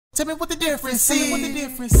Tell me what the difference is. Stay hot.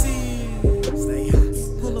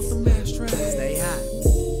 Pull up the Ashtrays. Stay hot.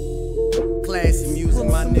 Classy music,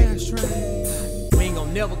 my nigga. We ain't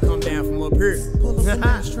gon' never come down from up here. Pull up the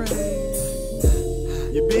Ashtrays.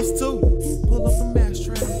 Your bitch too. Pull up the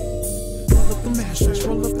Ashtrays. Pull up the Ashtrays.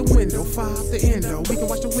 Roll up the window. Fire up the endo. We can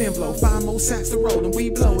watch the wind blow. 5 more sacks to roll and we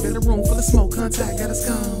blow. In a room full of smoke, contact got us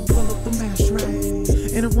gone. Pull up the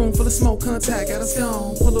Ashtrays. In a room full of smoke, contact got us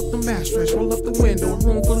gone. Pull up the Ashtrays, roll up the window. A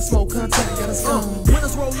room full of smoke, contact got us gone.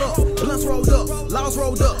 Windows roll up, blunts rolled up, laws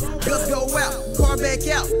rolled up, guns go out, car back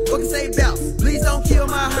out, fucking say bout. Please don't kill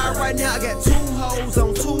my high right now. I got 2 hoes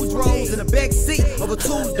on 2 drones in the back seat of a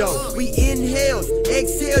 2-door. We inhale,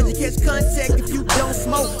 exhale, you catch contact if you don't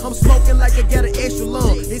smoke. I'm smoking like I got an extra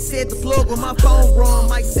lung. It said the plug on my phone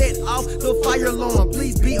wrong, might set off the fire alarm.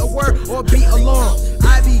 Please be aware or be alarmed.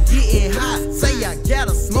 I be getting high, say I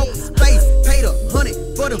gotta smoke space. Paid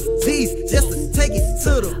 $100 for them Z's just to take it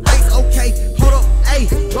to the face. Okay, hold up, ayy,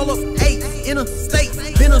 roll up 8 in a state,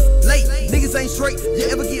 been up late. Niggas ain't straight. You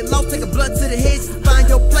ever get lost, take a blunt to the head just to find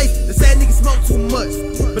your place. The sad niggas smoke too much,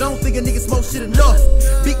 but I don't think a nigga smoke shit enough.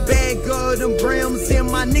 Big bag of them grams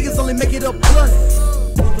and my niggas only make it a plus.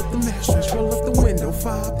 Roll up the Ashtrays, roll up the window,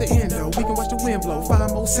 fire up the endo. We can watch the wind blow.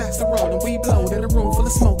 5 more sacks to roll and we blow. In a room full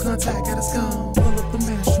of smoke, contact got us gone. Pull up the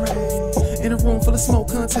Ashtrays. In a room full of smoke,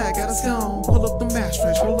 contact got us gone. Pull up the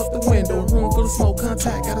Ashtrays, roll up the window. A room full of smoke,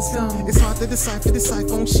 contact got us gone. It's hard to decipher this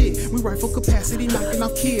iPhone shit. We rifle capacity, knocking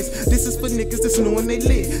off kids. This is for niggas that's new and they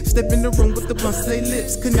lit. Step in the room with the blunts to their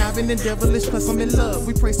lips. Conniving and devilish, plus I'm in love.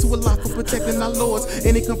 We praise to Allah for protecting our lords.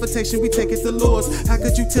 Any confrontation, we take it to Lords. How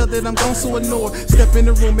could you tell that I'm gone so ignored? Step in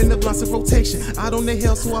the room in the blunts in rotation. Out on the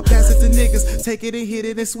hell, so I pass it to niggas. Take it and hit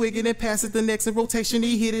it and swig it and pass it the next in rotation.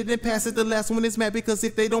 He hit it and pass it. The last one is mad because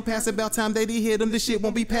if they don't pass it, about time they hit them, this shit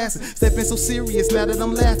won't be passing. Stepping so serious now that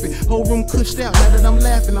I'm laughing. Whole room cushed out now that I'm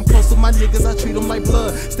laughing. I'm close to my niggas, I treat them like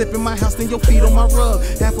blood. Step in my house, then your feet on my rug.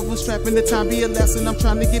 Half of us trapping, the time be a lesson. I'm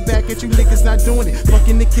trying to get back at you niggas not doing it.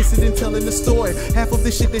 Fucking the kiss it and telling the story. Half of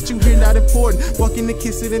the shit that you hear not important. Fucking the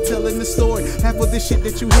kiss it and telling the story. Half of the shit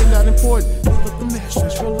that you hear not important. Roll up the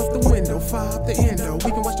Ashtrays, roll up the window, fire up the endo.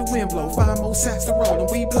 We can watch the wind blow. 5 more sacks to roll and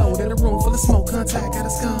we blow. In a room full of smoke, contact got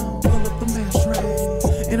us gone. Pull up the Ashtrays.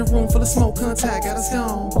 In a room full of smoke, contact got us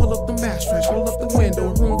gone. Pull up the Ashtrays, roll up the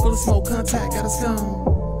window. A room full of smoke, contact got us gone.